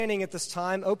At this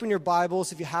time, open your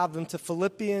Bibles, if you have them, to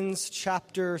Philippians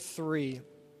chapter 3.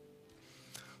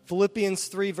 Philippians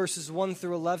 3, verses 1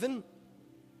 through 11.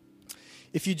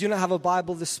 If you do not have a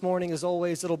Bible this morning, as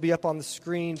always, it'll be up on the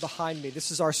screen behind me. This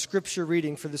is our scripture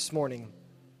reading for this morning.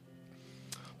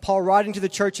 Paul, writing to the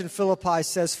church in Philippi,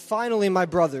 says, "Finally, my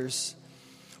brothers,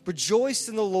 rejoice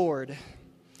in the Lord.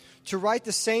 To write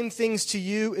the same things to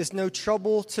you is no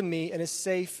trouble to me and is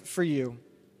safe for you.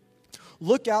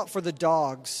 Look out for the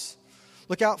dogs.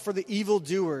 Look out for the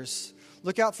evildoers.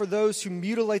 Look out for those who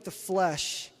mutilate the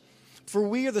flesh. For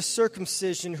we are the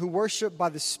circumcision who worship by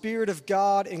the Spirit of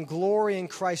God and glory in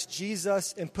Christ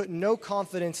Jesus and put no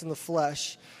confidence in the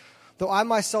flesh, though I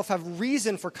myself have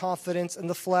reason for confidence in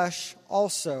the flesh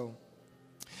also.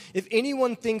 If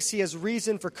anyone thinks he has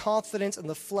reason for confidence in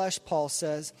the flesh," Paul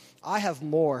says, "I have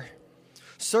more.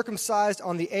 Circumcised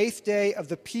on the 8th day of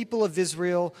the people of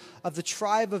Israel, of the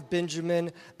tribe of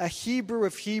Benjamin, a Hebrew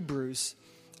of Hebrews,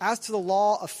 as to the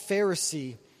law, a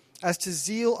Pharisee, as to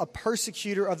zeal, a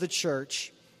persecutor of the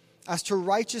church, as to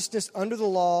righteousness under the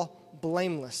law,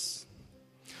 blameless.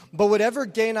 But whatever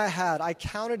gain I had, I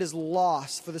counted as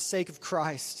loss for the sake of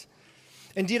Christ.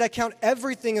 Indeed, I count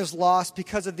everything as loss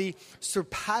because of the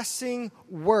surpassing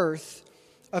worth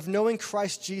of knowing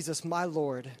Christ Jesus, my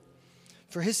Lord.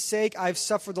 For his sake I have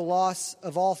suffered the loss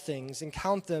of all things and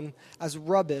count them as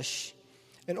rubbish,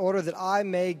 in order that I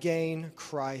may gain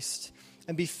Christ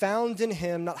and be found in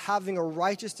him, not having a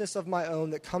righteousness of my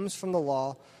own that comes from the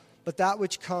law, but that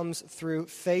which comes through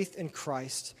faith in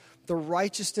Christ, the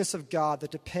righteousness of God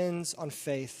that depends on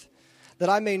faith, that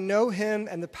I may know him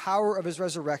and the power of his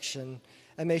resurrection,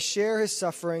 and may share his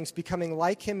sufferings, becoming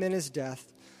like him in his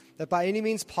death, that by any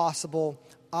means possible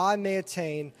I may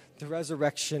attain the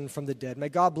resurrection from the dead." May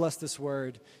God bless this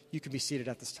word. You can be seated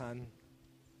at this time.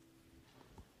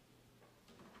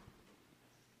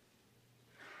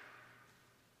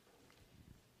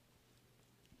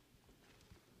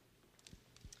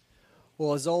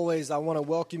 Well, as always, I want to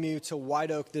welcome you to White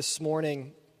Oak this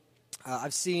morning.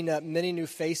 I've seen many new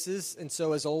faces, and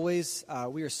so as always,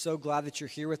 we are so glad that you're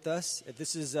here with us. If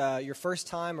this is your first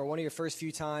time or one of your first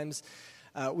few times,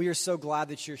 we are so glad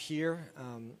that you're here.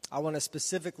 I want to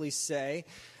specifically say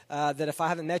that if I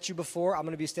haven't met you before, I'm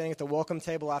going to be standing at the welcome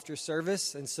table after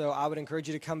service, and so I would encourage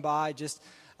you to come by. Just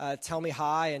tell me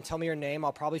hi and tell me your name.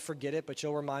 I'll probably forget it, but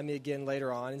you'll remind me again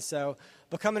later on. And so,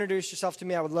 but come introduce yourself to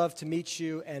me. I would love to meet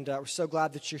you, and we're so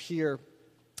glad that you're here.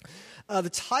 The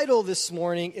title this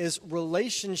morning is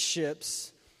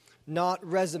Relationships, Not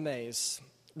Resumes.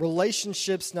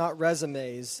 Relationships, not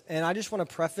resumes. And I just want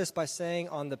to preface by saying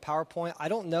on the PowerPoint, I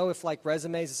don't know if like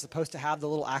resumes is supposed to have the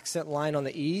little accent line on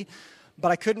the E,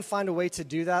 but I couldn't find a way to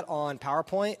do that on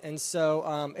PowerPoint. And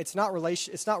so it's not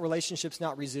relationships,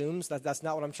 not resumes. That's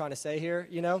not what I'm trying to say here,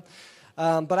 you know.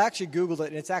 But I actually Googled it,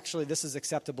 and it's actually, this is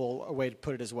acceptable a way to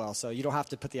put it as well. So you don't have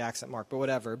to put the accent mark, but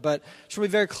whatever. But it should be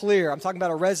very clear. I'm talking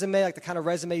about a resume, like the kind of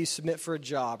resume you submit for a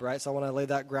job, right? So I want to lay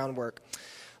that groundwork.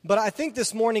 But I think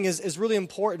this morning is really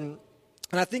important,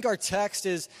 and I think our text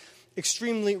is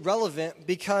extremely relevant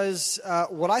because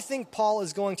what I think Paul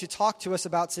is going to talk to us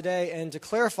about today and to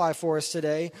clarify for us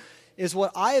today is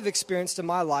what I have experienced in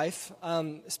my life,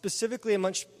 specifically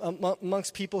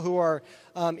amongst people who are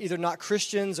either not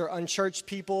Christians or unchurched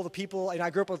people. And I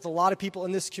grew up with a lot of people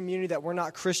in this community that were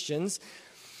not Christians.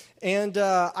 And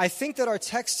I think that our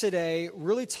text today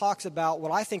really talks about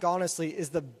what I think, honestly, is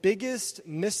the biggest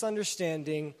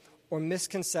misunderstanding or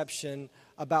misconception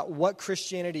about what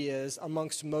Christianity is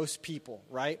amongst most people,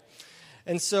 right?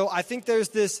 And so I think there's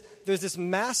this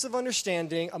massive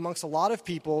understanding amongst a lot of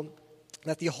people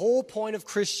that the whole point of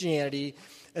Christianity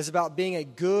is about being a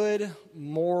good,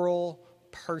 moral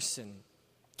person.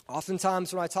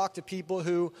 Oftentimes when I talk to people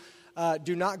who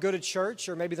do not go to church,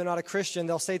 or maybe they're not a Christian,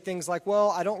 they'll say things like,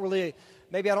 well,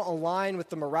 maybe I don't align with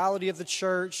the morality of the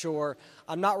church, or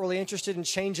I'm not really interested in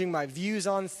changing my views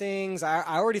on things. I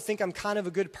already think I'm kind of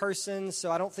a good person,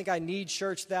 so I don't think I need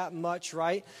church that much,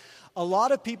 right? A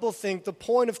lot of people think the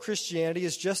point of Christianity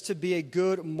is just to be a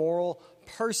good, moral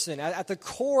person. At the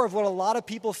core of what a lot of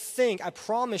people think, I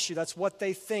promise you that's what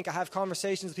they think. I have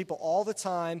conversations with people all the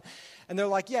time, and they're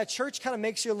like, yeah, church kind of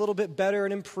makes you a little bit better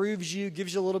and improves you,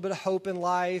 gives you a little bit of hope in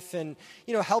life, and,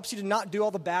 you know, helps you to not do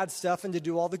all the bad stuff and to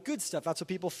do all the good stuff. That's what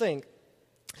people think.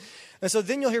 And so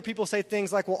then you'll hear people say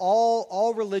things like, well,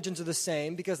 all religions are the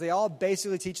same because they all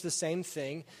basically teach the same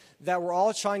thing, that we're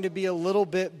all trying to be a little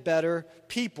bit better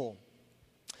people.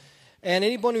 And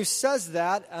anyone who says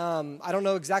that, I don't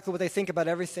know exactly what they think about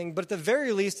everything, but at the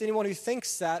very least, anyone who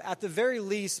thinks that, at the very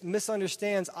least,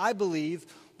 misunderstands, I believe,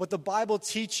 what the Bible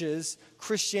teaches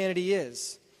Christianity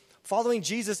is. Following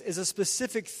Jesus is a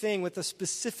specific thing with a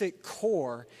specific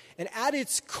core. And at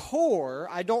its core,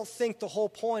 I don't think the whole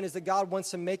point is that God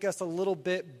wants to make us a little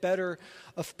bit better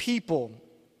of people.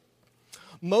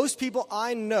 Most people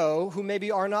I know who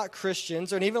maybe are not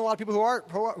Christians, and even a lot of people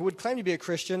who would claim to be a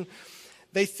Christian,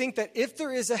 they think that if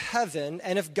there is a heaven,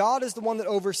 and if God is the one that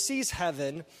oversees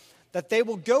heaven, that they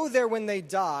will go there when they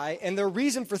die. And their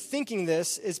reason for thinking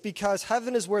this is because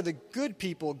heaven is where the good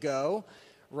people go,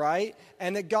 right?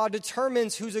 And that God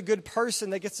determines who's a good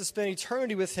person that gets to spend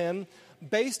eternity with him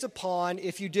based upon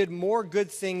if you did more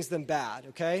good things than bad,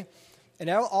 okay? And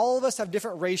all of us have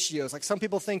different ratios. Like some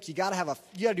people think you got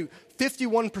to do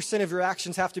 51% of your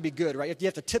actions have to be good, right? You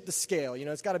have to tip the scale.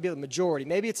 It's got to be the majority.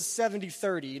 Maybe it's a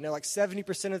 70-30. Like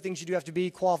 70% of the things you do have to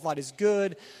be qualified as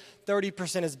good,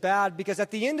 30% is bad. Because at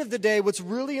the end of the day, what's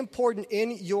really important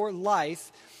in your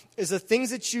life is the things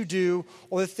that you do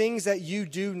or the things that you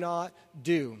do not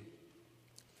do.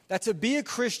 That to be a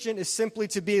Christian is simply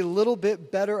to be a little bit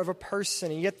better of a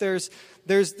person. And yet there's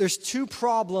two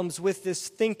problems with this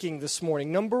thinking this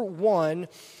morning. Number one,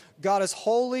 God is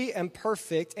holy and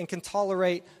perfect and can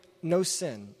tolerate no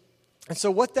sin. And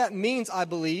so what that means, I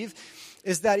believe,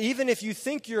 is that even if you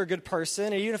think you're a good person,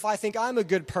 and even if I think I'm a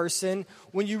good person,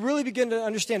 when you really begin to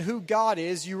understand who God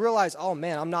is, you realize, oh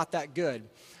man, I'm not that good.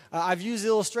 I've used the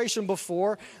illustration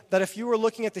before that if you were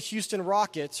looking at the Houston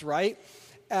Rockets, right,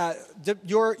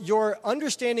 your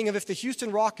understanding of if the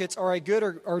Houston Rockets are a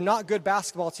good or not good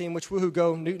basketball team, which woohoo,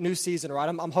 go new season, right?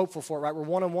 I'm hopeful for it, right? We're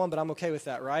 1-1, but I'm okay with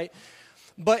that, right?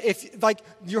 But if like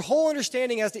your whole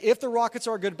understanding as to if the Rockets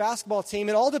are a good basketball team,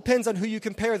 it all depends on who you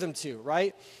compare them to,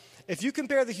 right? If you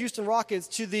compare the Houston Rockets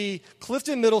to the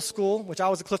Clifton Middle School, which I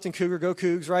was a Clifton Cougar, go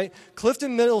Cougs, right?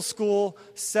 Clifton Middle School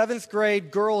 7th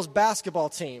grade girls basketball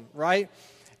team, right?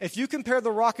 If you compare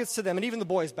the Rockets to them, and even the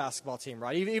boys basketball team,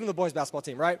 right? Even the boys basketball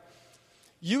team, right?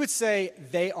 You would say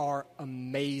they are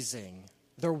amazing.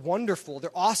 They're wonderful.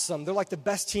 They're awesome. They're like the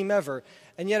best team ever.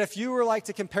 And yet if you were like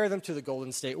to compare them to the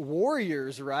Golden State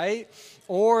Warriors, right?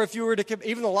 Or if you were to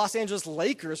even the Los Angeles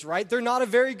Lakers, right? They're not a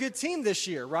very good team this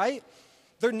year, right?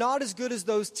 They're not as good as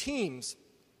those teams.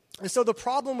 And so the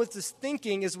problem with this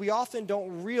thinking is we often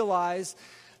don't realize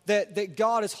that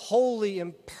God is holy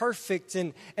and perfect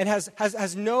and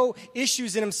has no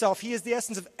issues in himself. He is the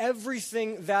essence of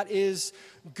everything that is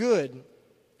good.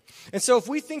 And so if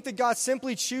we think that God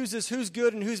simply chooses who's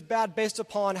good and who's bad based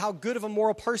upon how good of a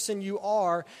moral person you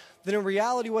are, then in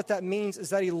reality what that means is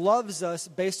that he loves us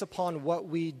based upon what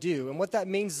we do. And what that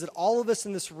means is that all of us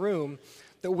in this room,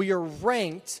 that we are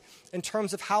ranked in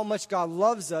terms of how much God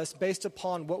loves us based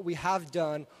upon what we have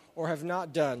done or have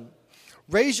not done.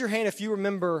 Raise your hand if you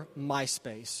remember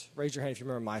MySpace. Raise your hand if you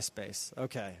remember MySpace.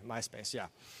 Okay, MySpace, yeah.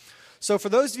 So for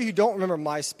those of you who don't remember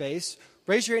MySpace,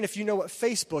 raise your hand if you know what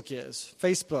Facebook is.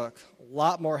 Facebook, a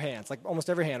lot more hands, like almost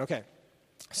every hand. Okay.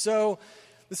 So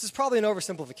this is probably an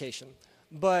oversimplification,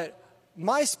 but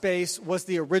MySpace was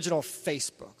the original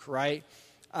Facebook, right?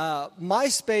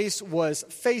 MySpace was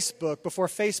Facebook before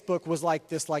Facebook was like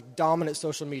this like dominant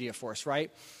social media force,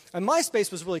 right? And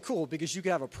MySpace was really cool because you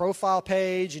could have a profile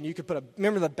page and you could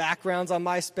remember the backgrounds on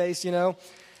MySpace,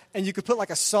 and you could put like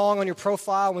a song on your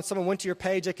profile. When someone went to your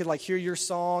page, they could like hear your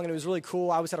song, and it was really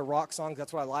cool. I always had a rock song,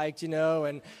 that's what I liked, and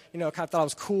kind of thought it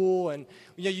was cool. And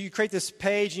you create this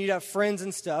page and you'd have friends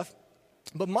and stuff.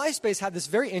 But MySpace had this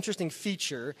very interesting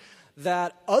feature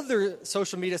that other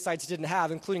social media sites didn't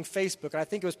have, including Facebook, and I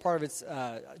think it was part of its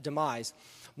demise.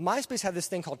 MySpace had this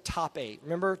thing called Top 8.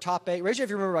 Remember Top 8? Raise your hand if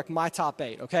you remember like My Top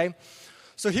 8, okay?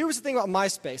 So here was the thing about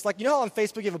MySpace. Like, how on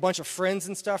Facebook you have a bunch of friends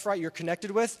and stuff, right, you're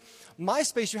connected with?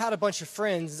 MySpace, you had a bunch of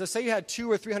friends. So say you had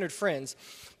 200 or 300 friends,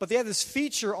 but they had this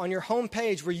feature on your home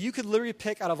page where you could literally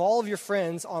pick out of all of your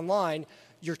friends online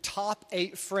your top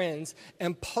 8 friends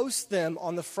and post them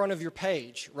on the front of your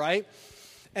page, right?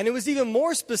 And it was even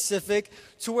more specific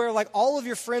to where like all of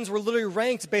your friends were literally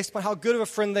ranked based upon how good of a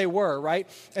friend they were, right?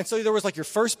 And so there was like your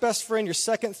first best friend, your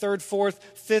second, third, fourth,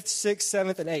 fifth, sixth,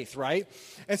 seventh, and eighth, right?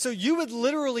 And so you would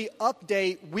literally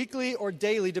update weekly or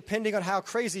daily, depending on how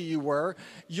crazy you were,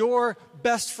 your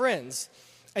best friends.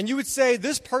 And you would say,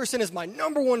 this person is my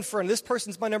number 1 friend, this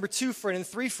person's my number 2 friend and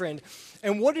 3 friend.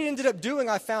 And what it ended up doing,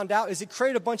 I found out, is it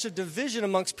created a bunch of division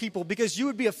amongst people because you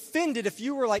would be offended if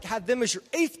you were like, had them as your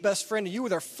 8th best friend and you were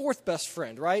their 4th best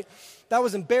friend, right? That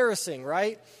was embarrassing,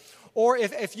 right? Or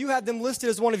if you had them listed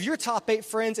as one of your top 8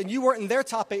 friends and you weren't in their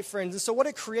top 8 friends. And so what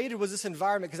it created was this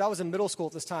environment, because I was in middle school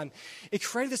at this time, it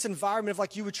created this environment of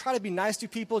like you would try to be nice to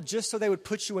people just so they would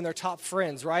put you in their top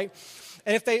friends, right?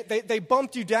 And if they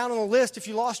bumped you down on the list, if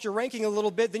you lost your ranking a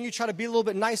little bit, then you try to be a little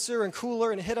bit nicer and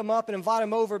cooler and hit them up and invite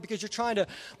them over because you're trying to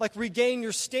like regain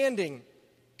your standing.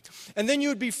 And then you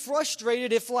would be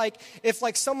frustrated if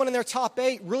someone in their top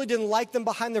 8 really didn't like them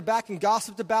behind their back and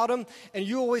gossiped about them, and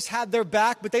you always had their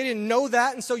back, but they didn't know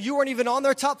that, and so you weren't even on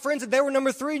their top friends, and they were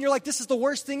number 3, and you're like, this is the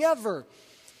worst thing ever.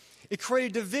 It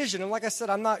created division, and like I said,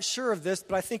 I'm not sure of this,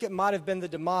 but I think it might have been the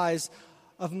demise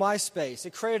of MySpace.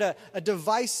 It created a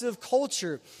divisive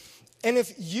culture. And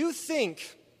if you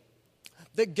think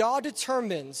that God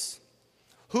determines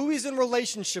who he's in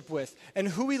relationship with and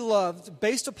who he loves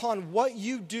based upon what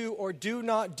you do or do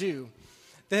not do,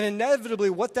 then inevitably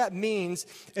what that means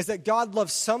is that God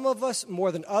loves some of us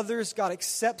more than others, God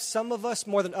accepts some of us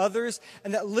more than others,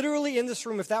 and that literally in this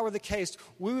room, if that were the case,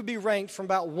 we would be ranked from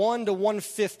about 1 to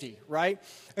 150, right?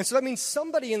 And so that means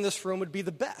somebody in this room would be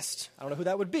the best. I don't know who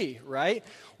that would be, right?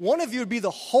 One of you would be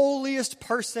the holiest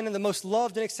person and the most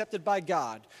loved and accepted by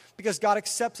God, because God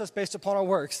accepts us based upon our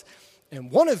works.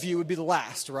 And one of you would be the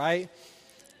last, right?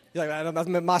 You're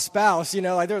like, my spouse,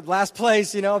 like they're last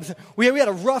place, we had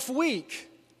a rough week.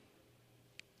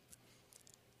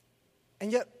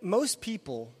 And yet most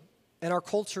people in our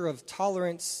culture of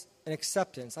tolerance and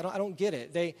acceptance, I don't get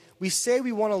it. We say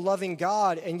we want a loving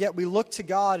God, and yet we look to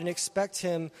God and expect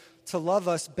him to love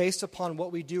us based upon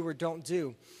what we do or don't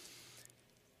do.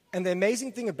 And the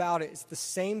amazing thing about it is the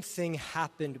same thing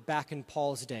happened back in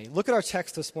Paul's day. Look at our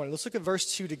text this morning. Let's look at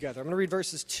verse 2 together. I'm going to read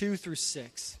verses 2 through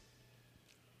 6.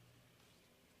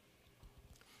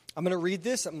 I'm going to read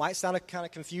this. It might sound kind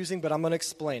of confusing, but I'm going to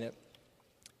explain it.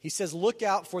 He says, look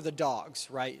out for the dogs,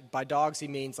 right? By dogs, he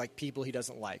means like people he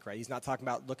doesn't like, right? He's not talking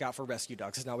about look out for rescue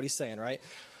dogs. That's not what he's saying, right?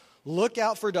 Look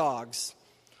out for dogs.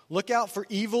 Look out for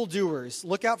evildoers.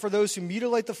 Look out for those who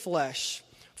mutilate the flesh.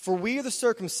 For we are the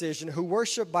circumcision who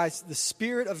worship by the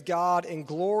Spirit of God in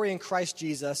glory in Christ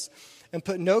Jesus and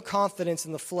put no confidence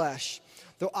in the flesh,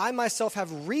 though I myself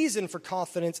have reason for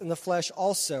confidence in the flesh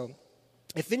also.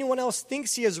 If anyone else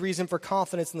thinks he has reason for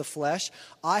confidence in the flesh,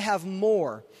 I have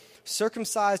more.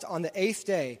 Circumcised on the 8th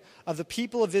day, of the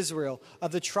people of Israel,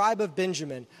 of the tribe of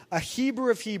Benjamin, a Hebrew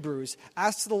of Hebrews,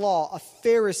 as to the law, a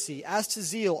Pharisee, as to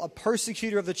zeal, a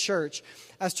persecutor of the church,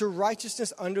 as to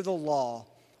righteousness under the law,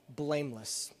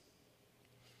 blameless.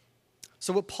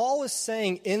 So what Paul is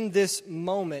saying in this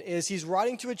moment is he's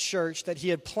writing to a church that he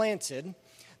had planted,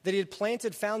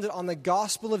 founded on the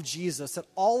gospel of Jesus, that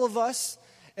all of us,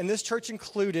 and this church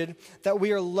included, that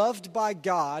we are loved by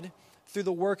God through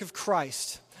the work of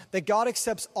Christ. That God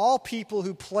accepts all people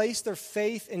who place their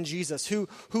faith in Jesus, who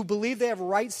believe they have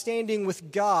right standing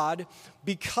with God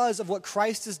because of what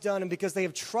Christ has done and because they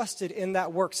have trusted in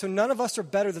that work. So none of us are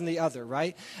better than the other,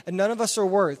 right? And none of us are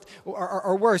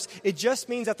worse. It just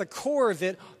means at the core of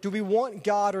it, do we want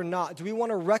God or not? Do we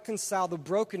want to reconcile the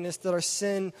brokenness that our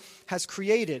sin has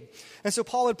created? And so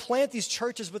Paul would plant these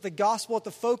churches with the gospel as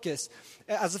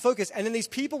the focus. And then these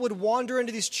people would wander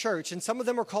into these churches, and some of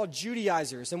them are called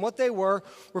Judaizers. And what they were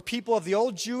people of the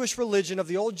old Jewish religion, of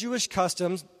the old Jewish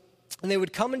customs. And they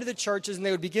would come into the churches and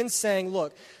they would begin saying,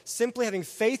 look, simply having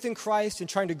faith in Christ and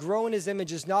trying to grow in his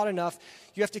image is not enough.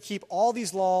 You have to keep all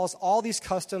these laws, all these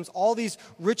customs, all these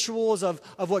rituals of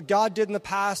what God did in the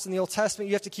past in the Old Testament.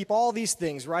 You have to keep all these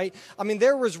things, right? I mean,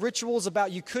 there was rituals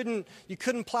about you couldn't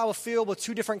plow a field with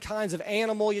 2 different kinds of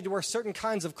animal. You had to wear certain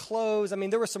kinds of clothes. I mean,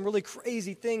 there were some really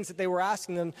crazy things that they were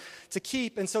asking them to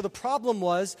keep. And so the problem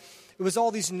was, it was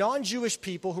all these non-Jewish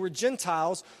people who were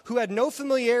Gentiles who had no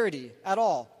familiarity at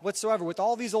all whatsoever with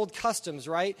all these old customs,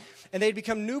 right? And they'd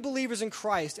become new believers in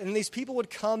Christ. And these people would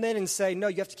come in and say, no,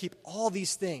 you have to keep all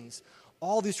these things,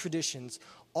 all these traditions,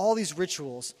 all these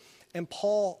rituals. And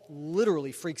Paul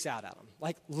literally freaks out at them,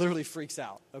 like literally freaks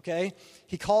out, okay?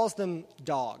 He calls them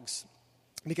dogs.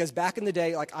 Because back in the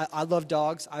day, like I love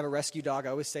dogs. I have a rescue dog. I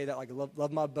always say that, like I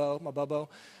love my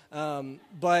Bubbo.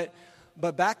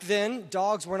 But back then,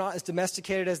 dogs were not as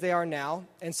domesticated as they are now.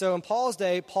 And so in Paul's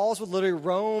day, Pauls would literally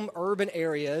roam urban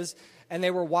areas, and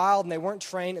they were wild, and they weren't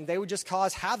trained, and they would just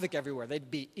cause havoc everywhere. They'd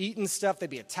be eating stuff. They'd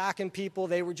be attacking people.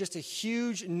 They were just a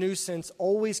huge nuisance,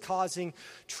 always causing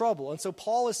trouble. And so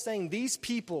Paul is saying these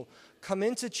people come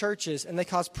into churches, and they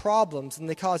cause problems, and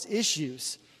they cause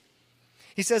issues.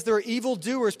 He says there are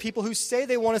evildoers, people who say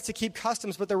they want us to keep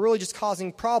customs, but they're really just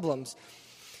causing problems.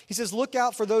 He says, look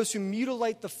out for those who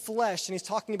mutilate the flesh, and he's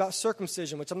talking about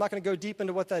circumcision, which I'm not going to go deep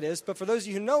into what that is, but for those of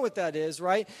you who know what that is,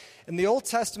 right, in the Old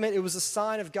Testament, it was a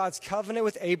sign of God's covenant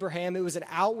with Abraham. It was an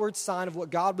outward sign of what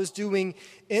God was doing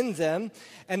in them,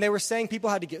 and they were saying people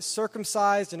had to get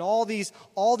circumcised and all these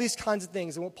kinds of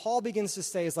things, and what Paul begins to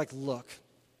say is like, look,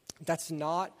 that's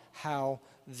not how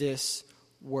this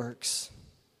works.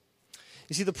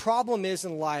 You see, the problem is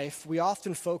in life, we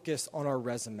often focus on our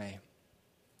resume.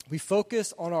 We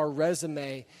focus on our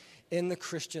resume in the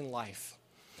Christian life.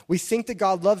 We think that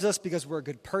God loves us because we're a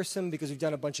good person, because we've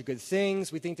done a bunch of good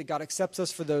things. We think that God accepts us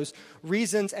for those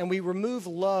reasons, and we remove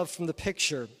love from the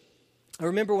picture. I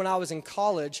remember when I was in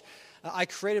college, I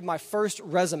created my first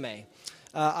resume.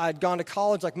 I'd gone to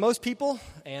college like most people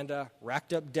and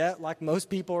racked up debt like most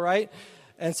people, right?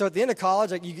 And so at the end of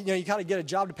college, like you kind of get a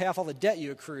job to pay off all the debt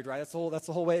you accrued, right? That's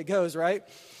the whole way it goes, right?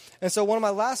 And so one of my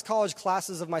last college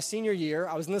classes of my senior year,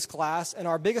 I was in this class, and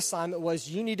our big assignment was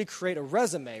you need to create a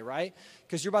resume, right?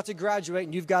 Because you're about to graduate,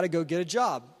 and you've got to go get a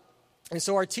job. And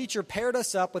so our teacher paired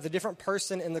us up with a different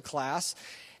person in the class,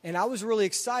 and I was really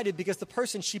excited because the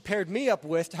person she paired me up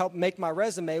with to help make my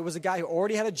resume was a guy who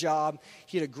already had a job.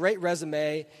 He had a great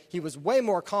resume. He was way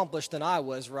more accomplished than I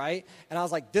was, right? And I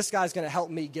was like, this guy's going to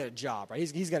help me get a job, right?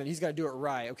 He's going to do it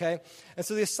right, okay? And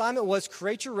so the assignment was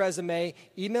create your resume,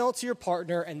 email it to your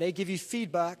partner, and they give you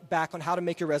feedback back on how to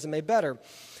make your resume better.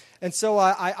 And so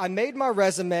I made my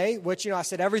resume, which, I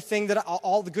said everything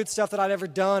all the good stuff that I'd ever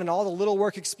done and all the little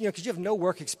work experience, because you have no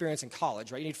work experience in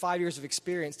college, right? You need 5 years of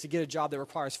experience to get a job that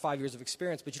requires 5 years of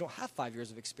experience, but you don't have 5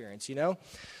 years of experience,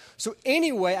 So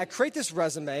anyway, I create this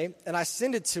resume, and I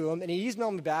send it to him, and he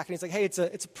emailed me back, and he's like, hey, it's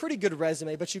a pretty good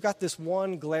resume, but you got this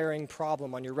one glaring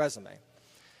problem on your resume.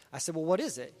 I said, well, what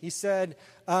is it? He said,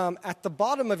 at the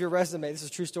bottom of your resume, this is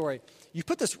a true story, you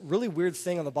put this really weird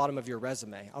thing on the bottom of your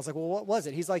resume. I was like, well, what was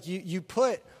it? He's like, you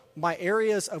put my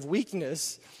areas of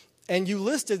weakness, and you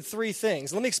listed 3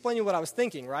 things. Let me explain you what I was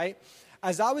thinking, right?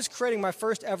 As I was creating my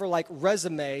first ever,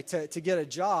 resume to get a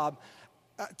job,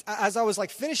 as I was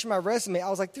finishing my resume, I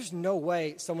was like, there's no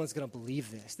way someone's going to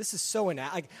believe this. This is so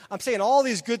I'm saying all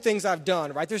these good things I've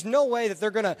done, right? There's no way that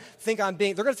they're going to think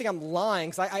I'm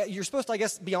lying. Because you're supposed to, I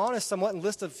guess, be honest somewhat and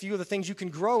list a few of the things you can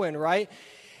grow in, right?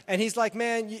 And he's like,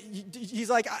 man, he was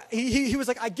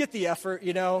like, I get the effort,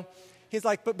 He's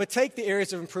like, but take the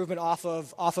areas of improvement off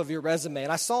of your resume.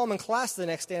 And I saw him in class the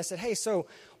next day, and I said, hey, so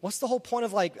what's the whole point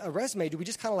of a resume? Do we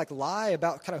just kind of lie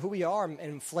about kind of who we are and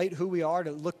inflate who we are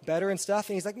to look better and stuff?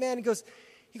 And he's like, man, he goes,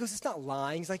 it's not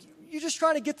lying. He's like, you're just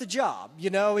trying to get the job,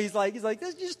 He's like,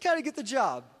 you just trying to get the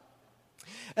job.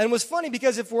 And it was funny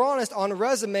because if we're honest, on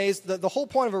resumes, the whole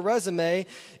point of a resume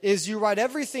is you write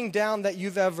everything down that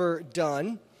you've ever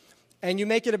done, and you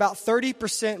make it about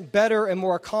 30% better and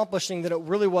more accomplishing than it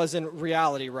really was in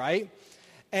reality, right?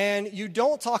 And you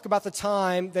don't talk about the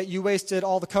time that you wasted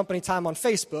all the company time on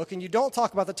Facebook, and you don't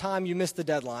talk about the time you missed the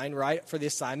deadline, right, for the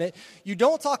assignment. You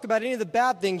don't talk about any of the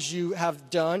bad things you have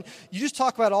done. You just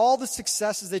talk about all the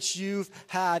successes that you've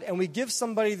had, and we give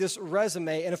somebody this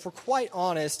resume, and if we're quite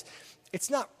honest,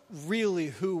 it's not really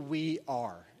who we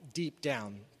are deep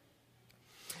down.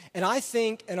 And I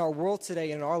think in our world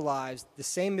today, in our lives, the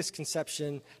same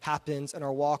misconception happens in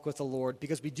our walk with the Lord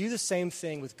because we do the same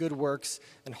thing with good works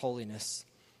and holiness.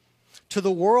 To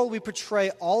the world, we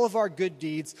portray all of our good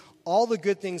deeds, all the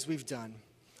good things we've done.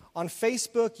 On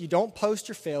Facebook, you don't post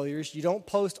your failures. You don't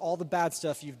post all the bad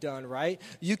stuff you've done, right?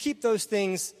 You keep those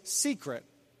things secret.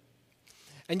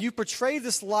 And you portray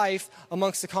this life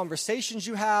amongst the conversations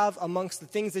you have, amongst the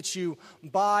things that you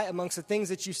buy, amongst the things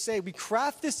that you say. We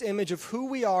craft this image of who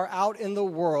we are out in the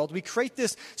world. We create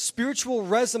this spiritual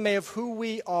resume of who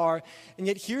we are. And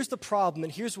yet here's the problem,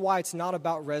 and here's why it's not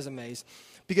about resumes.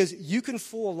 Because you can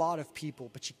fool a lot of people,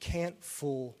 but you can't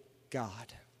fool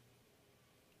God.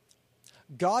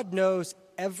 God knows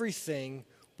everything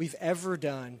we've ever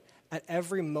done at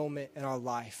every moment in our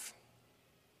life.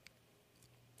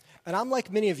 And I'm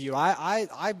like many of you. I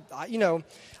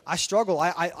struggle.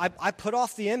 I put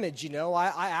off the image.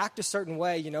 I act a certain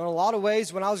way. In a lot of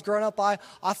ways, when I was growing up, I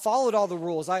followed all the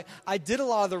rules. I did a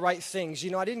lot of the right things.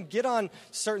 I didn't get on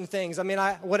certain things.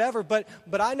 Whatever. But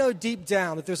I know deep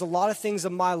down that there's a lot of things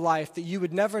in my life that you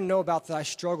would never know about that I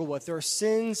struggle with. There are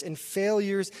sins and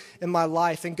failures in my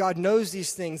life, and God knows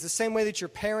these things. The same way that your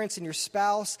parents and your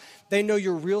spouse, they know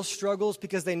your real struggles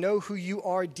because they know who you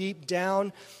are deep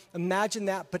down. Imagine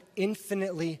that, but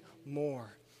infinitely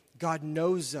more. God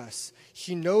knows us.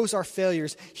 He knows our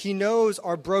failures. He knows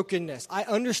our brokenness. I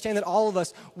understand that all of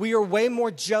us, we are way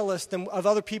more jealous of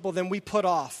other people than we put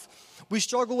off. We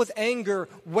struggle with anger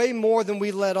way more than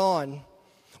we let on.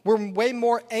 We're way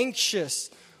more anxious.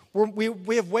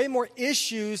 We have way more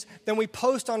issues than we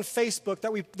post on Facebook,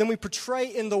 than we portray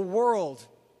in the world.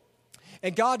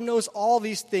 And God knows all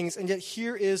these things, and yet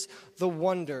here is the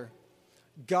wonder.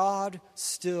 God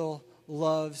still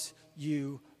loves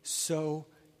you so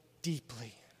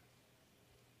deeply.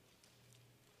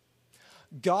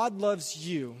 God loves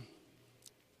you.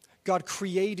 God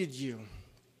created you.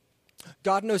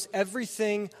 God knows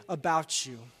everything about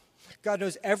you. God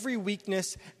knows every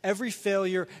weakness, every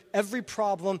failure, every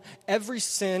problem, every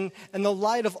sin. In the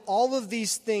light of all of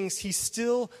these things, he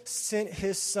still sent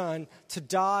his son to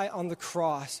die on the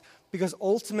cross, because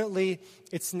ultimately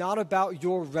it's not about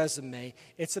your resume.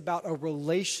 It's about a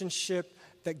relationship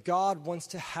that God wants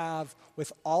to have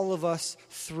with all of us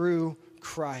through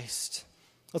Christ.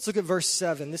 Let's look at verse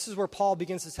 7. This is where Paul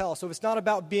begins to tell us. So if it's not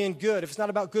about being good, if it's not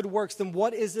about good works, then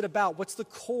what is it about? What's the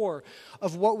core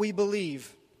of what we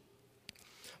believe?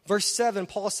 Verse 7,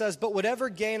 Paul says, "But whatever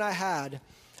gain I had,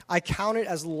 I count it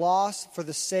as loss for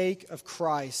the sake of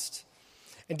Christ.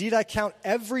 Indeed, I count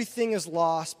everything as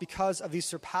loss because of the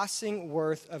surpassing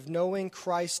worth of knowing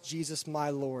Christ Jesus my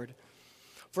Lord.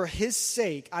 For his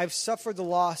sake, I've suffered the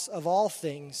loss of all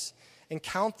things and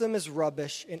count them as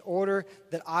rubbish in order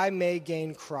that I may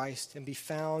gain Christ and be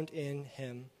found in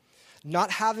him,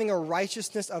 not having a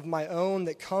righteousness of my own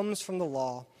that comes from the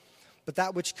law, but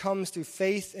that which comes through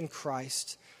faith in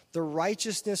Christ, the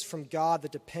righteousness from God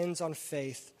that depends on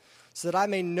faith, so that I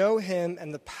may know him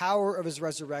and the power of his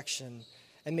resurrection,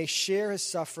 and may share his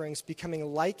sufferings,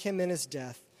 becoming like him in his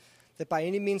death, that by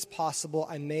any means possible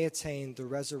I may attain the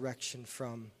resurrection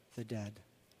from the dead."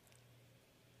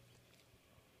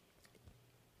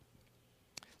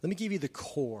 Let me give you the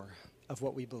core of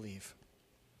what we believe.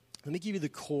 Let me give you the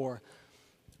core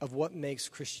of what makes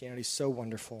Christianity so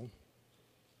wonderful.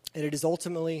 And it is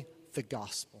ultimately the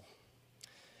gospel.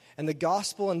 And the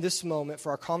gospel in this moment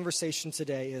for our conversation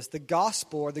today is the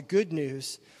gospel, or the good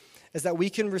news, is that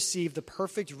we can receive the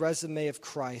perfect resume of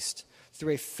Christ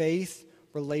through a faith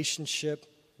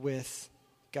relationship with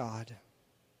God.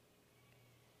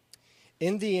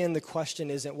 In the end, the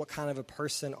question isn't what kind of a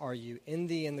person are you. In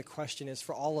the end, the question is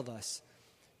for all of us,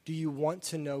 do you want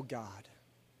to know God?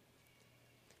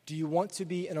 Do you want to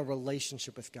be in a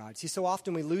relationship with God? See, so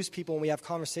often we lose people when we have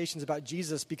conversations about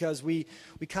Jesus because we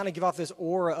kind of give off this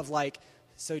aura of like,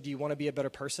 so do you want to be a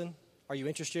better person? Are you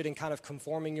interested in kind of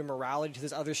conforming your morality to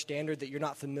this other standard that you're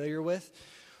not familiar with?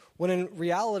 When in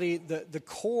reality, the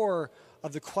core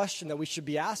of the question that we should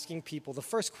be asking people, the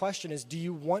first question is, do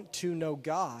you want to know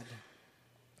God?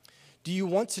 Do you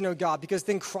want to know God? Because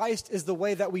then Christ is the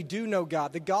way that we do know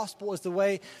God. The gospel is the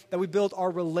way that we build our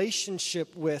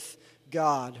relationship with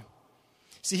God.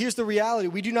 See, here's the reality.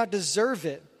 We do not deserve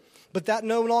it, but that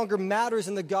no longer matters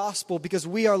in the gospel because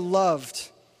we are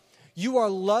loved. You are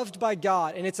loved by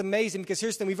God, and it's amazing because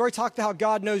here's the thing. We've already talked about how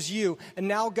God knows you, and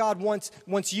now God wants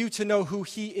you to know who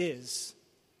he is.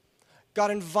 God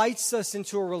invites us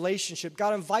into a relationship.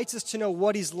 God invites us to know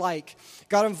what he's like.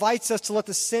 God invites us to let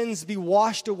the sins be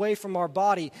washed away from our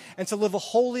body and to live a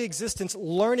holy existence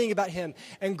learning about him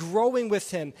and growing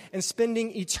with him and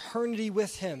spending eternity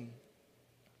with him.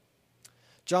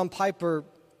 John Piper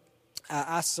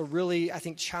asks a really, I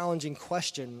think, challenging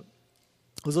question.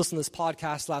 I was listening to this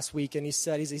podcast last week, and he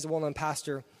said, he's a well-known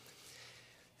pastor,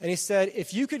 and he said,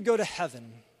 if you could go to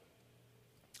heaven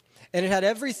and it had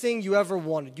everything you ever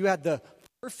wanted, you had the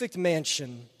perfect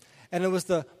mansion, and it was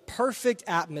the perfect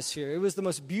atmosphere, it was the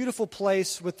most beautiful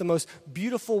place with the most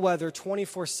beautiful weather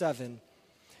 24/7,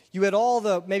 you had all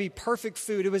the maybe perfect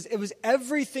food, it was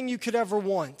everything you could ever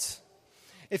want.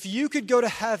 If you could go to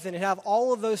heaven and have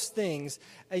all of those things,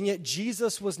 and yet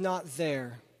Jesus was not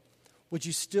there, would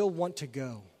you still want to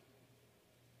go?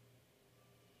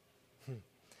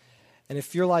 And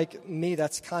if you're like me,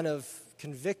 that's kind of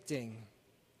convicting.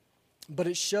 But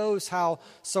it shows how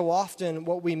so often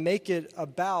what we make it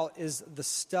about is the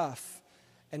stuff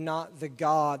and not the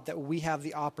God that we have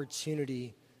the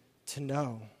opportunity to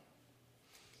know.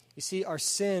 You see, our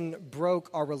sin broke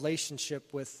our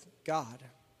relationship with God.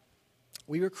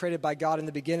 We were created by God in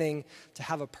the beginning to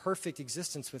have a perfect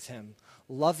existence with him,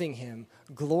 loving him,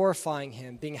 glorifying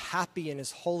him, being happy in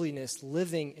his holiness,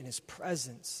 living in his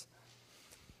presence.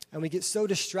 And we get so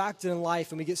distracted in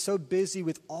life and we get so busy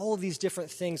with all of these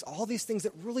different things, all these things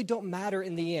that really don't matter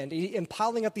in the end, and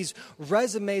piling up these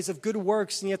resumes of good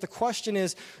works. And yet the question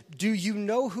is, do you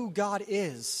know who God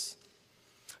is?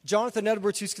 Jonathan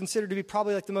Edwards, who's considered to be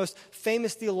probably like the most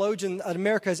famous theologian that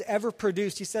America has ever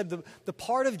produced, he said the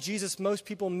part of Jesus most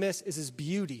people miss is his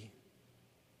beauty.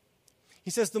 He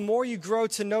says the more you grow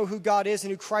to know who God is and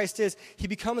who Christ is, he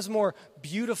becomes more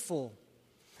beautiful.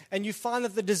 And you find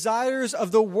that the desires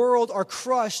of the world are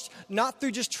crushed, not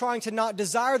through just trying to not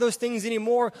desire those things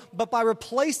anymore, but by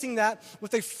replacing that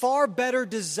with a far better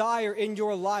desire in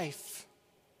your life.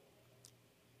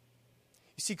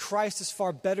 You see, Christ is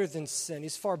far better than sin.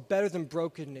 He's far better than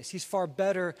brokenness. He's far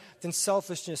better than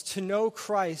selfishness. To know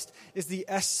Christ is the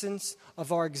essence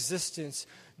of our existence.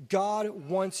 God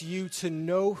wants you to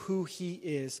know who he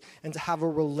is and to have a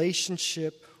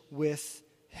relationship with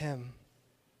him.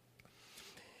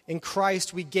 In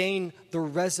Christ, we gain the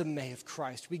resume of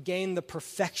Christ. We gain the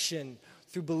perfection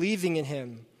through believing in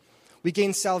him. We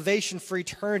gain salvation for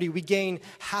eternity. We gain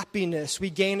happiness. We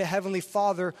gain a heavenly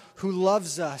Father who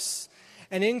loves us.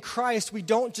 And in Christ, we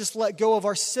don't just let go of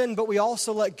our sin, but we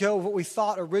also let go of what we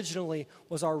thought originally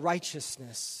was our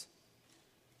righteousness.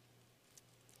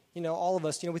 All of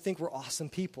us, we think we're awesome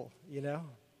people, And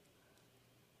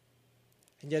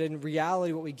yet in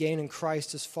reality, what we gain in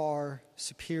Christ is far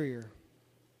superior.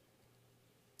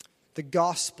 The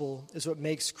gospel is what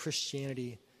makes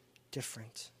Christianity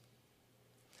different.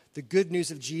 The good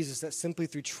news of Jesus, that simply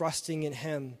through trusting in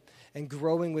him and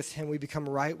growing with him, we become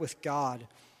right with God,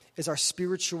 is our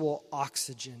spiritual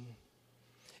oxygen.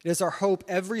 It is our hope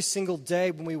every single day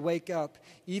when we wake up.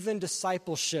 Even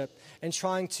discipleship and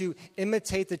trying to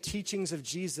imitate the teachings of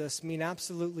Jesus mean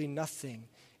absolutely nothing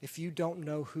if you don't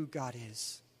know who God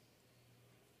is.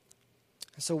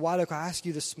 And so, White Oak, I ask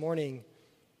you this morning,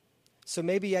 so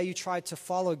maybe, you tried to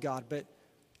follow God, but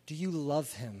do you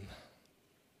love him?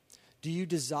 Do you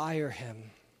desire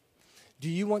him? Do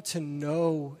you want to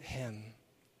know him?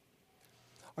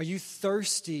 Are you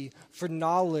thirsty for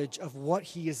knowledge of what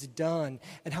he has done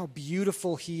and how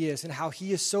beautiful he is and how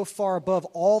he is so far above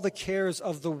all the cares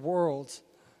of the world?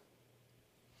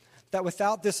 That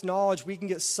without this knowledge, we can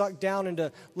get sucked down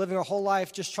into living our whole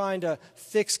life just trying to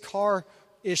fix car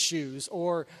issues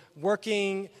or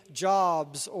working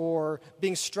jobs or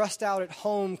being stressed out at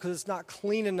home because it's not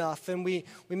clean enough, and we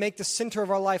make the center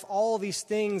of our life all of these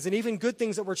things, and even good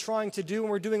things that we're trying to do, and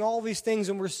we're doing all these things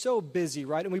and we're so busy,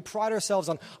 right? And we pride ourselves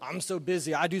on, I'm so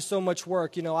busy, I do so much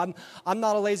work, I'm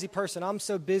not a lazy person, I'm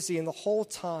so busy, and the whole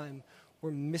time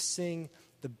we're missing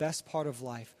the best part of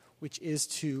life, which is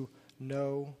to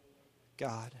know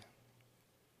God.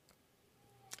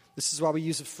 This is why we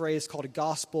use a phrase called a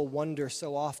gospel wonder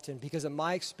so often, because in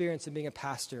my experience in being a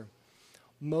pastor,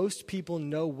 most people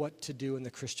know what to do in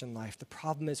the Christian life. The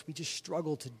problem is we just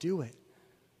struggle to do it.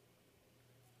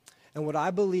 And what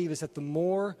I believe is that the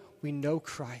more we know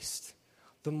Christ,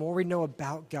 the more we know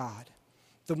about God,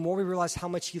 the more we realize how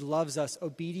much he loves us,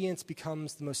 obedience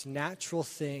becomes the most natural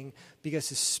thing because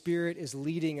his Spirit is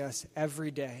leading us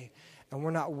every day. And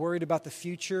we're not worried about the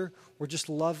future. We're just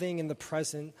loving in the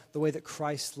present the way that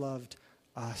Christ loved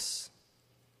us.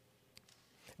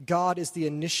 God is the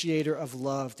initiator of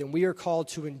love, and we are called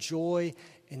to enjoy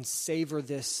and savor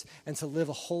this and to live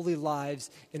holy lives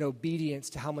in obedience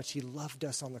to how much he loved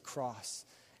us on the cross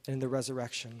and in the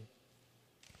resurrection.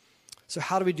 So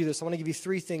how do we do this? I want to give you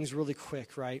 3 things really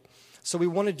quick, right? So we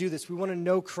want to do this. We want to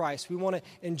know Christ. We want to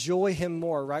enjoy him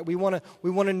more, right? We want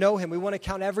to know him. We want to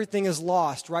count everything as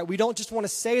lost, right? We don't just want to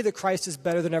say that Christ is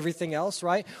better than everything else,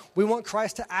 right? We want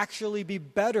Christ to actually be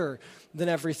better than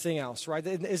everything else, right?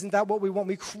 Isn't that what we want?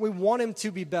 We want him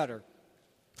to be better.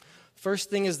 First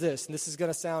thing is this, and this is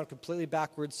going to sound completely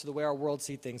backwards to the way our world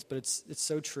sees things, but it's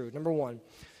so true. Number 1,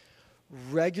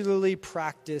 regularly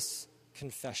practice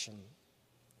confession.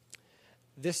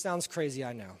 This sounds crazy,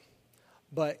 I know.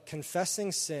 But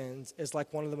confessing sins is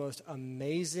like one of the most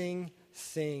amazing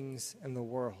things in the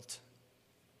world.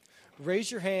 Raise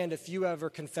your hand if you ever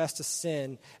confessed a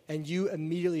sin and you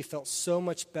immediately felt so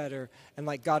much better and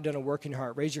like God done a work in your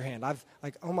heart. Raise your hand.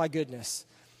 Oh my goodness.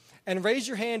 And raise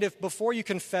your hand if before you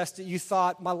confessed it, you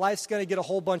thought, my life's going to get a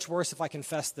whole bunch worse if I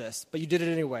confess this. But you did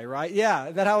it anyway, right? Yeah,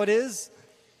 is that how it is?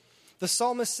 The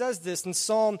psalmist says this in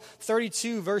Psalm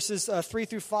 32, verses 3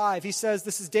 through 5. He says,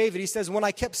 this is David, he says, when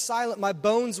I kept silent, my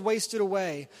bones wasted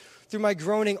away through my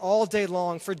groaning all day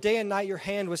long. For day and night your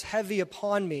hand was heavy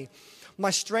upon me.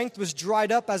 My strength was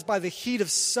dried up as by the heat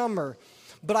of summer.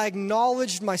 But I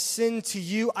acknowledged my sin to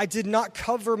you. I did not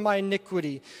cover my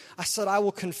iniquity. I said, I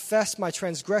will confess my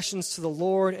transgressions to the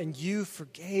Lord, and you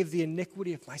forgave the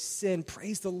iniquity of my sin.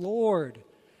 Praise the Lord.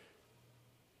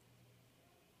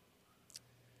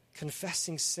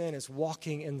 Confessing sin is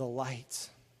walking in the light.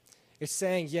 It's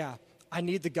saying, yeah, I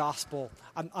need the gospel.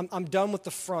 I'm done with the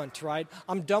front, right?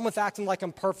 I'm done with acting like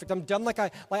I'm perfect. I'm done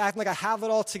acting like I have it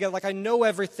all together, like I know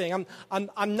everything.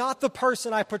 I'm not the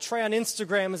person I portray on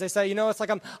Instagram, as they say. It's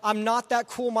like I'm not that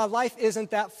cool. My life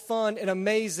isn't that fun and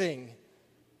amazing.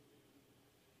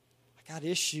 I got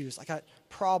issues. I got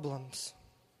problems.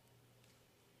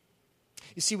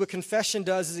 You see, what confession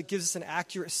does is it gives us an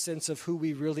accurate sense of who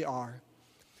we really are.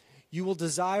 You will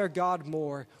desire God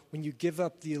more when you give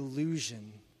up the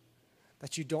illusion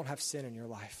that you don't have sin in your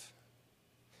life.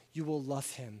 You will love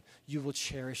him. You will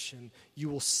cherish him. You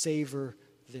will savor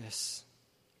this.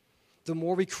 The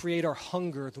more we create our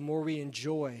hunger, the more we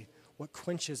enjoy what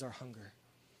quenches our hunger.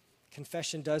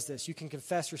 Confession does this. You can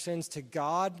confess your sins to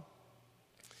God,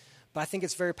 But I think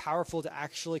it's very powerful to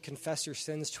actually confess your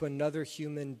sins to another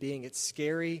human being. It's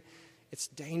scary. It's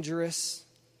dangerous.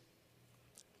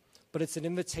 But it's an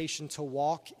invitation to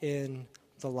walk in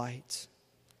the light.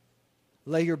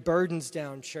 Lay your burdens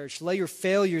down, church. Lay your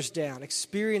failures down.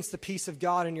 Experience the peace of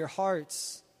God in your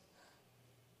hearts.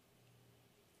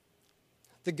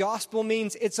 The gospel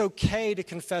means it's okay to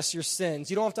confess your sins.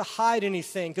 You don't have to hide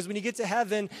anything, because when you get to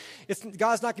heaven,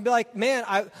 God's not going to be like, man,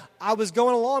 I was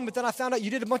going along, but then I found out you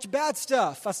did a bunch of bad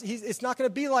stuff. It's not going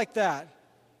to be like that.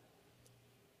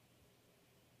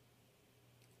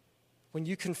 When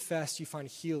you confess, you find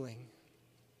healing.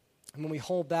 And when we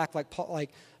hold back,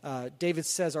 like David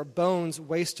says, our bones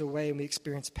waste away and we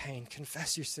experience pain.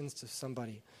 Confess your sins to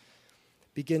somebody.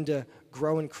 Begin to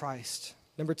grow in Christ.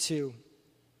 Number 2,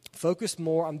 focus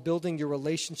more on building your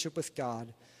relationship with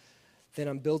God than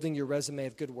on building your resume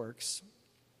of good works.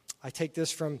 I take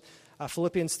this from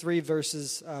Philippians 3,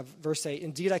 verse 8.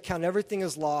 Indeed, I count everything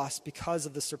as lost because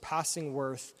of the surpassing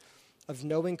worth of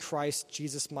knowing Christ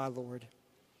Jesus my Lord.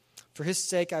 For his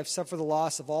sake, I have suffered the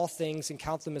loss of all things and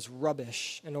count them as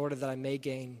rubbish in order that I may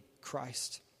gain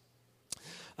Christ.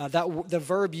 The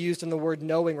verb used in the word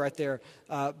knowing right there,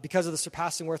 because of the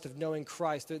surpassing worth of knowing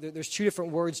Christ. There's 2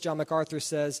 different words, John MacArthur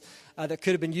says, that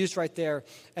could have been used right there.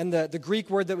 And the Greek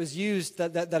word that was used,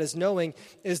 that is knowing,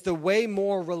 is the way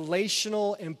more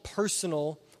relational and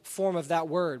personal form of that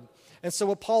word. And so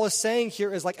what Paul is saying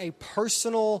here is like a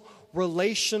personal,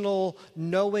 relational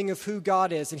knowing of who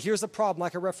God is. And here's the problem,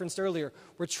 like I referenced earlier.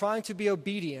 We're trying to be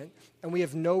obedient, and we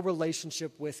have no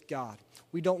relationship with God.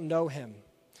 We don't know him.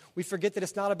 We forget that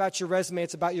it's not about your resume,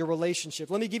 it's about your relationship.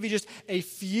 Let me give you just a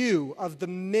few of the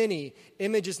many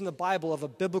images in the Bible of a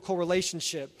biblical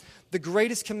relationship. The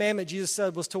greatest commandment Jesus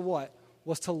said was to what?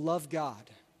 Was to love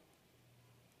God.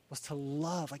 Was to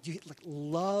love,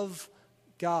 love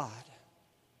God.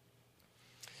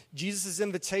 Jesus'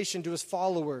 invitation to his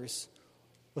followers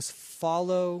was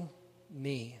follow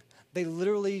me. They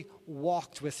literally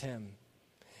walked with him.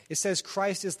 It says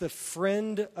Christ is the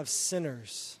friend of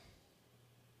sinners.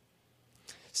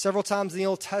 Several times in the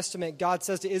Old Testament, God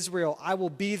says to Israel, I will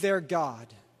be their God,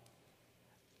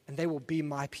 and they will be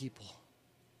my people.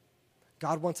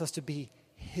 God wants us to be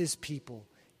his people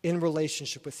in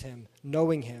relationship with him,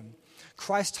 knowing him.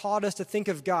 Christ taught us to think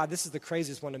of God, this is the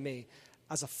craziest one to me,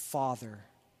 as a father.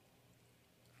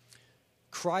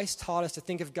 Christ taught us to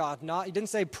think of God he didn't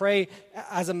say pray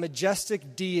as a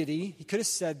majestic deity. He could have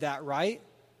said that, right?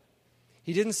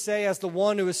 He didn't say as the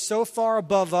one who is so far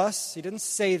above us. He didn't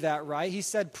say that, right? He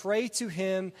said pray to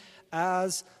him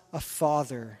as a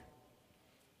father.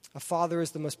 A father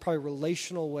is the most probably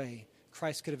relational way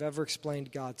Christ could have ever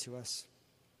explained God to us.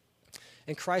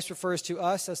 And Christ refers to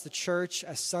us as the church,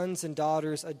 as sons and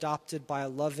daughters adopted by a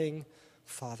loving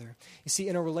Father. You see,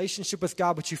 in a relationship with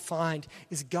God, what you find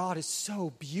is God is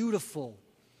so beautiful.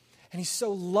 And he's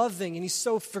so loving and he's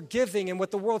so forgiving. And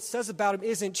what the world says about him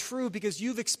isn't true because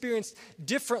you've experienced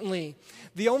differently.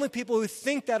 The only people who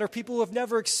think that are people who have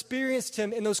never experienced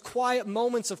him in those quiet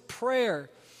moments of prayer.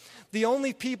 The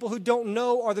only people who don't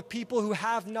know are the people who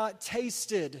have not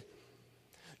tasted.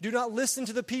 Do not listen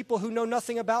to the people who know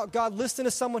nothing about God. Listen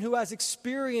to someone who has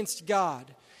experienced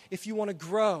God if you want to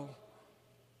grow.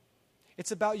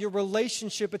 It's about your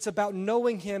relationship. It's about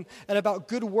knowing him and about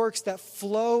good works that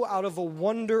flow out of a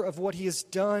wonder of what he has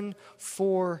done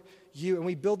for you. And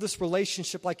we build this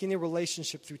relationship like any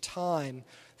relationship through time,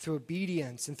 through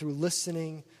obedience, and through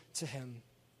listening to him.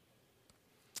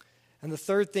 And the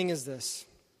third thing is this.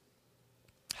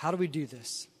 How do we do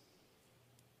this?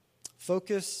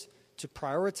 Focus to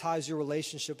prioritize your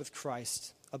relationship with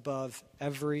Christ above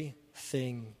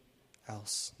everything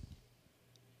else.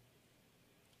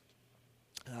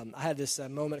 I had this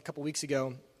moment a couple weeks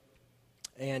ago,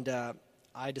 and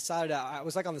I decided I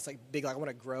was on this big I want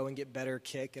to grow and get better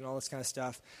kick and all this kind of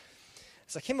stuff.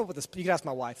 So I came up with this. You can ask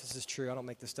my wife. This is true. I don't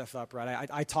make this stuff up, right?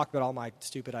 I talk about all my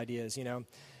stupid ideas,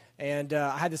 And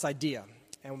I had this idea,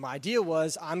 and my idea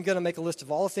was I'm going to make a list of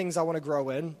all the things I want to grow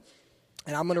in,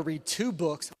 and I'm going to read 2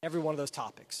 books on every one of those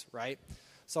topics, right?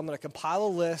 So I'm going to compile a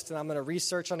list, and I'm going to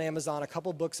research on Amazon a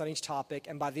couple books on each topic,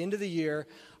 and by the end of the year,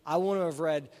 I want to have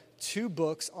read 2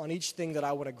 books on each thing that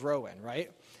I want to grow in,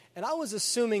 right? And I was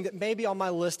assuming that maybe on my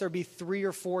list there'd be 3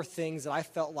 or 4 things that I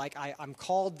felt like I'm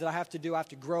called that I have to do. I have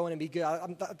to grow in and be good. I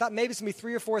thought maybe it's going to be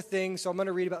 3 or 4 things, so I'm going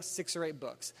to read about 6 or 8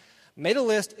 books. Made a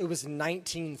list. It was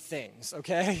 19 things,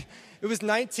 okay? It was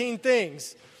 19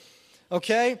 things,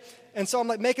 okay? And so I'm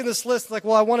like making this list, like,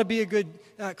 well, I want to be a good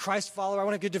Christ follower. I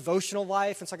want a good devotional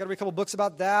life. And so I got to read a couple books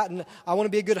about that. And I want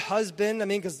to be a good husband. I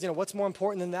mean, because, what's more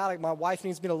important than that? Like, my wife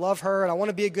needs me to love her. And I want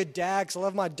to be a good dad because I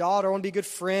love my daughter. I want to be a good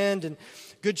friend and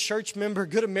good church member,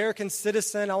 good American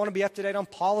citizen. I want to be up to date on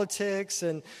politics.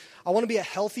 And I want to be a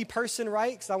healthy person,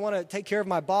 right? Because I want to take care of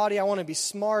my body. I want to be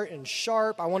smart and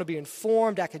sharp. I want to be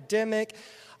informed, academic.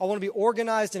 I want to be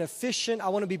organized and efficient. I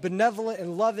want to be benevolent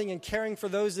and loving and caring for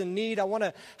those in need. I want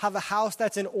to have a house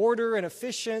that's in order and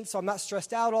efficient so I'm not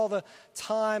stressed out all the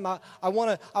time. I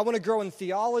want to grow in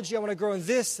theology. I want to grow in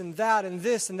this and that and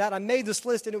this and that. I made this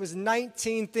list and it was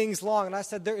 19 things long. And I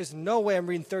said, there is no way I'm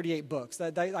reading 38 books.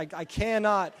 I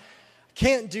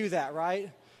can't do that,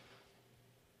 right?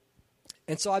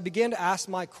 And so I began to ask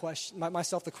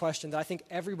myself the question that I think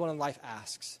everyone in life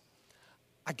asks.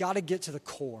 I got to get to the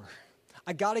core.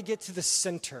 I got to get to the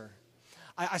center.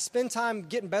 I spend time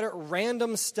getting better at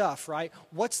random stuff, right?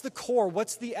 What's the core?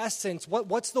 What's the essence?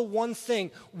 What's the one thing?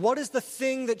 What is the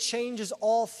thing that changes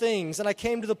all things? And I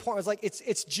came to the point, I was like,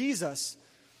 it's Jesus.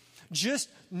 Just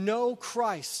know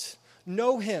Christ.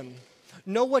 Know Him.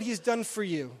 Know what He's done for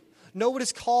you. Know what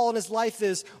His call on His life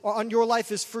is, or on your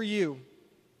life is for you.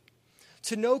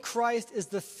 To know Christ is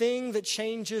the thing that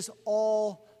changes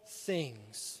all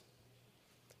things.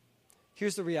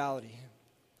 Here's the reality.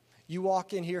 You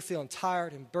walk in here feeling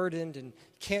tired and burdened and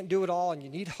can't do it all and you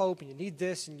need hope and you need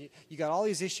this and you got all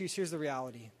these issues. Here's the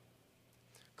reality.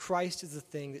 Christ is the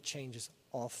thing that changes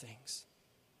all things.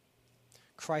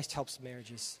 Christ helps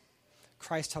marriages.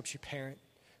 Christ helps you parent.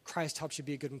 Christ helps you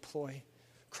be a good employee.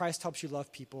 Christ helps you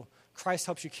love people. Christ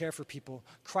helps you care for people.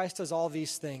 Christ does all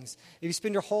these things. If you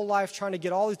spend your whole life trying to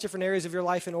get all these different areas of your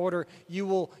life in order, you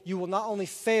will not only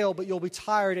fail, but you'll be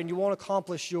tired and you won't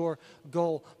accomplish your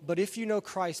goal. But if you know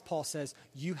Christ, Paul says,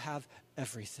 you have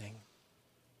everything.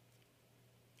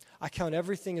 I count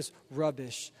everything as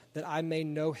rubbish that I may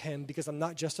know Him because I'm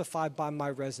not justified by my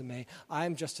resume. I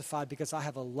am justified because I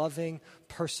have a loving,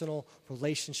 personal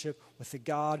relationship with the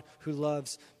God who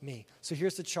loves me. So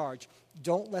here's the charge.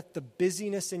 Don't let the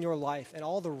busyness in your life and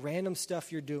all the random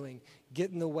stuff you're doing get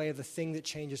in the way of the thing that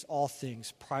changes all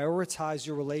things. Prioritize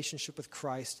your relationship with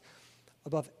Christ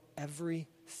above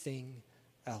everything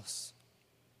else.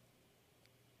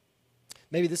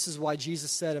 Maybe this is why Jesus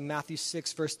said in Matthew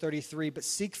 6, verse 33, but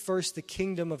seek first the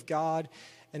kingdom of God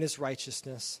and His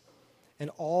righteousness, and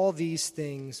all these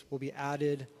things will be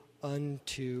added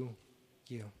unto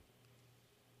you.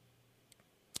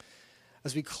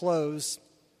 As we close,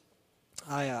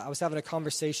 I was having a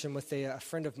conversation with a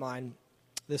friend of mine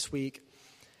this week,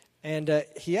 and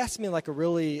he asked me like a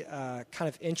really kind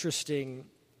of interesting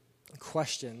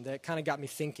question that kind of got me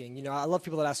thinking. I love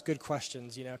people that ask good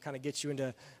questions, kind of gets you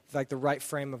into like the right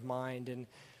frame of mind. And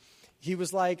he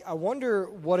was like, I wonder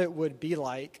what it would be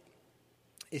like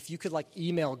if you could like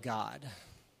email God.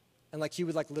 And like he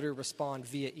would like literally respond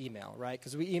via email, right?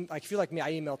 Because if you're like me,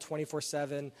 I email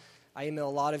 24/7. I email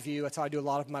a lot of you. That's how I do a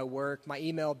lot of my work. My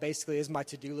email basically is my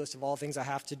to-do list of all the things I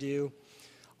have to do,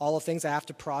 all the things I have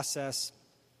to process.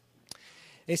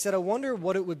 And he said, I wonder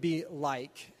what it would be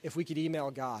like if we could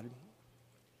email God.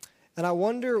 And I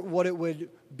wonder what it would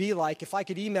be like if I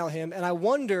could email Him. And I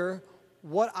wonder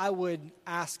what I would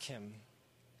ask Him.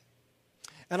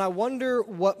 And I wonder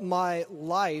what my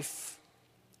life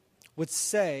would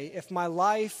say if my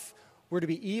life were to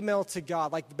be emailed to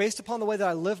God. Like based upon the way that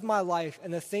I live my life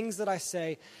and the things that I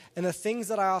say and the things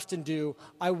that I often do,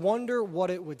 I wonder what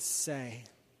it would say.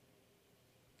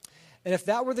 And if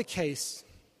that were the case,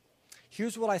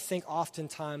 here's what I think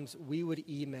oftentimes we would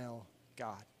email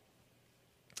God.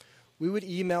 We would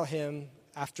email Him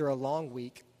after a long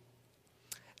week,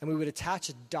 and we would attach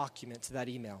a document to that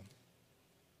email.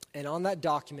 And on that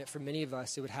document, for many of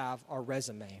us, it would have our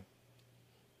resume.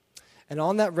 And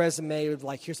on that resume, it would be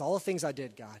like, here's all the things I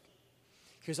did, God.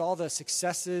 Here's all the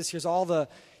successes. Here's all the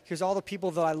people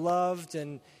that I loved,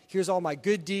 and here's all my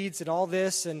good deeds and all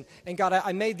this. And God,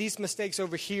 I made these mistakes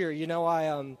over here.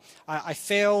 I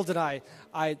failed, and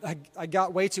I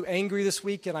got way too angry this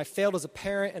week, and I failed as a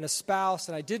parent and a spouse,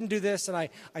 and I didn't do this, and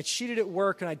I cheated at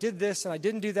work, and I did this, and I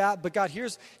didn't do that. But God,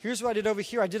 here's what I did over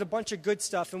here. I did a bunch of good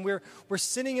stuff, and we're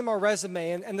sending Him our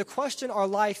resume. And the question our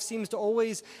life seems to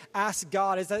always ask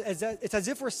God is that it's as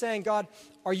if we're saying, God,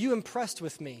 are you impressed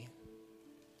with me?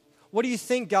 What do you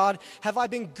think, God? Have I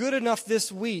been good enough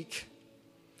this week?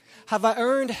 Have I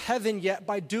earned heaven yet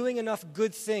by doing enough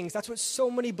good things? That's what so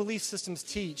many belief systems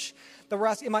teach. That we're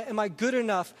asking, am I good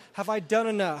enough? Have I done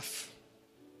enough?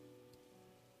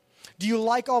 Do you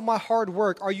like all my hard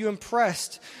work? Are you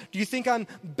impressed? Do you think I'm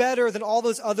better than all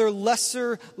those other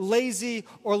lesser, lazy,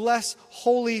 or less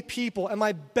holy people? Am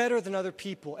I better than other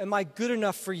people? Am I good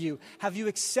enough for you? Have you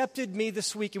accepted me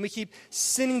this week? And we keep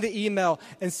sending the email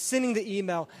and sending the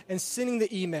email and sending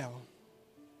the email.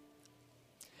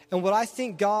 And what I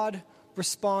think God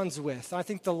responds with, I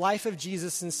think the life of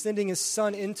Jesus in sending his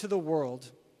son into the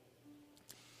world,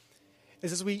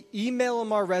 is as we email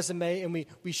him our resume and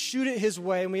we shoot it his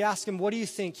way and we ask him, what do you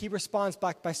think? He responds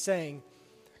back by saying,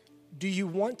 do you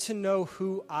want to know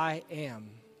who I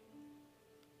am?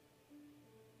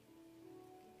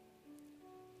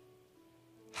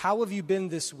 How have you been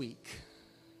this week?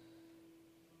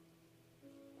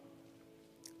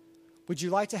 Would you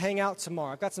like to hang out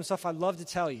tomorrow? I've got some stuff I'd love to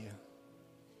tell you.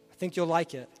 I think you'll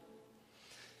like it.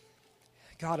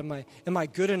 God, am I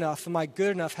good enough? Am I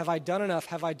good enough? Have I done enough?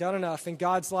 Have I done enough? And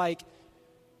God's like,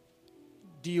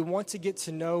 do you want to get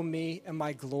to know me and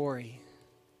my glory?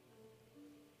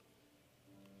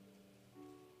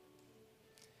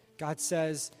 God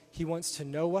says he wants to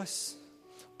know us.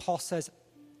 Paul says,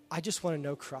 I just want to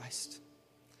know Christ.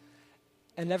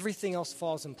 And everything else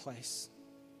falls in place.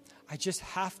 I just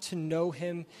have to know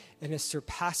him in his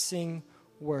surpassing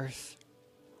worth.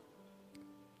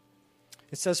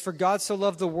 It says, for God so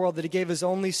loved the world that he gave his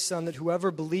only son, that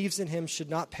whoever believes in him should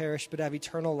not perish but have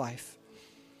eternal life.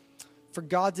 For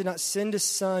God did not send his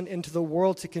son into the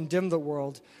world to condemn the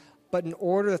world, but in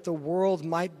order that the world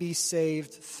might be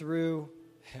saved through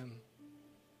him.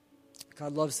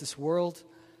 God loves this world.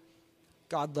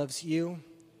 God loves you.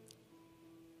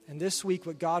 And this week,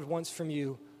 what God wants from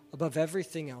you, above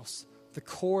everything else, the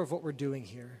core of what we're doing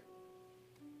here,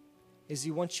 is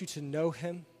he wants you to know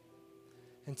him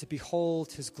and to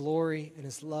behold his glory and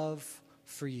his love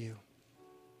for you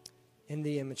in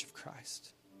the image of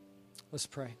Christ. Let's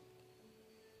pray.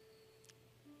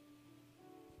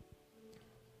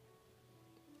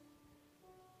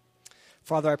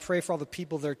 Father, I pray for all the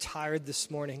people that are tired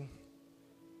this morning.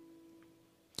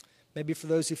 Maybe for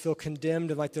those who feel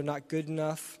condemned and like they're not good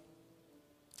enough.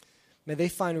 May they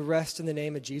find rest in the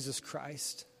name of Jesus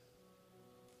Christ.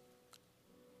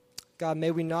 God,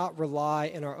 may we not rely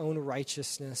in our own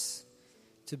righteousness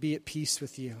to be at peace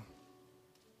with you.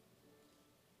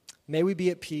 May we be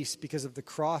at peace because of the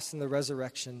cross and the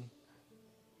resurrection.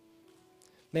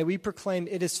 May we proclaim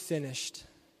it is finished,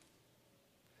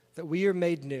 that we are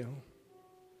made new,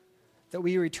 that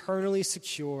we are eternally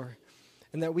secure,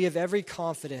 and that we have every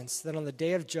confidence that on the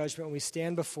day of judgment when we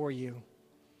stand before you,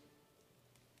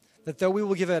 that though we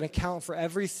will give an account for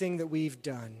everything that we've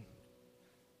done,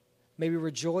 may we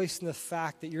rejoice in the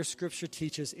fact that your scripture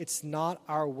teaches it's not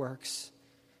our works,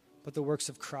 but the works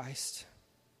of Christ.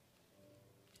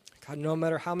 God, no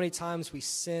matter how many times we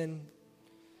sin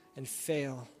and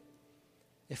fail,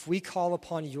 if we call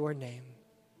upon your name,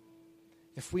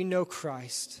 if we know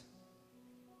Christ,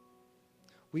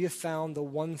 we have found the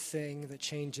one thing that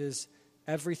changes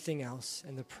everything else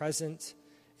in the present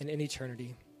and in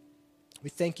eternity. We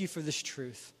thank you for this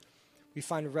truth. We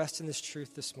find rest in this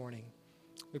truth this morning.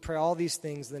 We pray all these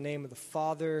things in the name of the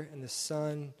Father and the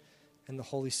Son and the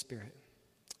Holy Spirit.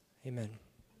 Amen.